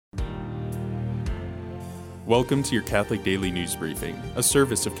Welcome to your Catholic Daily News Briefing, a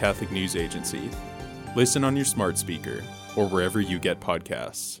service of Catholic News Agency. Listen on your smart speaker or wherever you get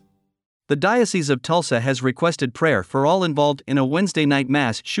podcasts. The Diocese of Tulsa has requested prayer for all involved in a Wednesday night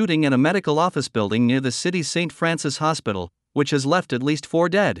mass shooting at a medical office building near the city's St. Francis Hospital, which has left at least 4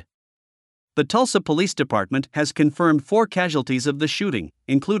 dead. The Tulsa Police Department has confirmed 4 casualties of the shooting,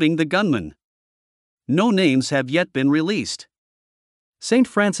 including the gunman. No names have yet been released. St.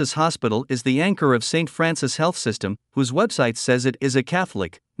 Francis Hospital is the anchor of St. Francis Health System, whose website says it is a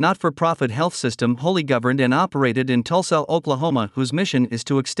Catholic, not-for-profit health system wholly governed and operated in Tulsa, Oklahoma, whose mission is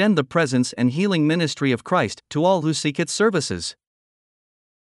to extend the presence and healing ministry of Christ to all who seek its services.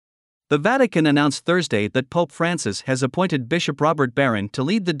 The Vatican announced Thursday that Pope Francis has appointed Bishop Robert Barron to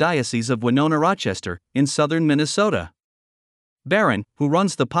lead the Diocese of Winona-Rochester, in southern Minnesota. Barron, who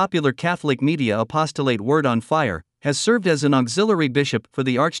runs the popular Catholic media apostolate Word on Fire, has served as an auxiliary bishop for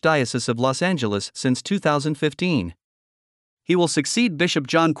the Archdiocese of Los Angeles since 2015. He will succeed Bishop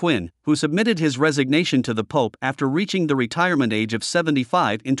John Quinn, who submitted his resignation to the Pope after reaching the retirement age of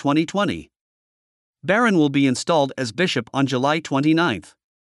 75 in 2020. Barron will be installed as bishop on July 29.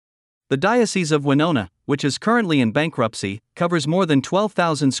 The Diocese of Winona, which is currently in bankruptcy, covers more than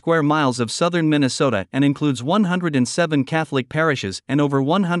 12,000 square miles of southern Minnesota and includes 107 Catholic parishes and over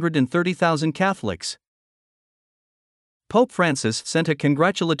 130,000 Catholics. Pope Francis sent a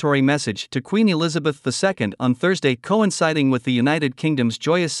congratulatory message to Queen Elizabeth II on Thursday, coinciding with the United Kingdom's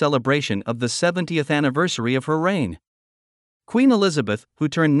joyous celebration of the 70th anniversary of her reign. Queen Elizabeth, who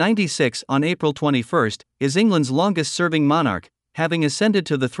turned 96 on April 21, is England's longest-serving monarch, having ascended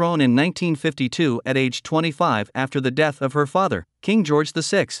to the throne in 1952 at age 25 after the death of her father, King George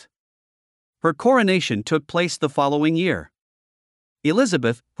VI. Her coronation took place the following year.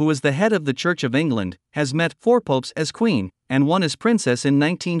 Elizabeth, who is the head of the Church of England, has met 4 popes as queen, and 1 as princess in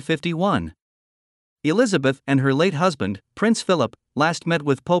 1951. Elizabeth and her late husband, Prince Philip, last met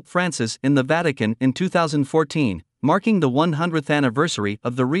with Pope Francis in the Vatican in 2014, marking the 100th anniversary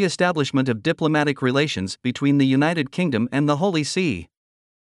of the re-establishment of diplomatic relations between the United Kingdom and the Holy See.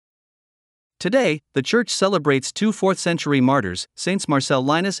 Today, the Church celebrates 2 4th-century martyrs, Saints Marcel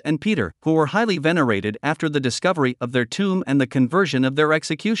Linus and Peter, who were highly venerated after the discovery of their tomb and the conversion of their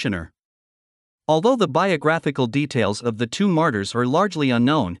executioner. Although the biographical details of the 2 martyrs are largely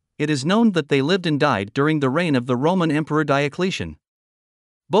unknown, it is known that they lived and died during the reign of the Roman Emperor Diocletian.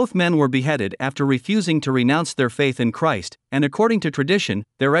 Both men were beheaded after refusing to renounce their faith in Christ, and according to tradition,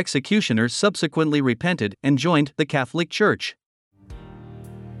 their executioners subsequently repented and joined the Catholic Church.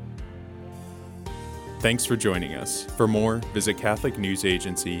 Thanks for joining us. For more, visit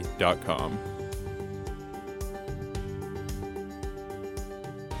CatholicNewsAgency.com.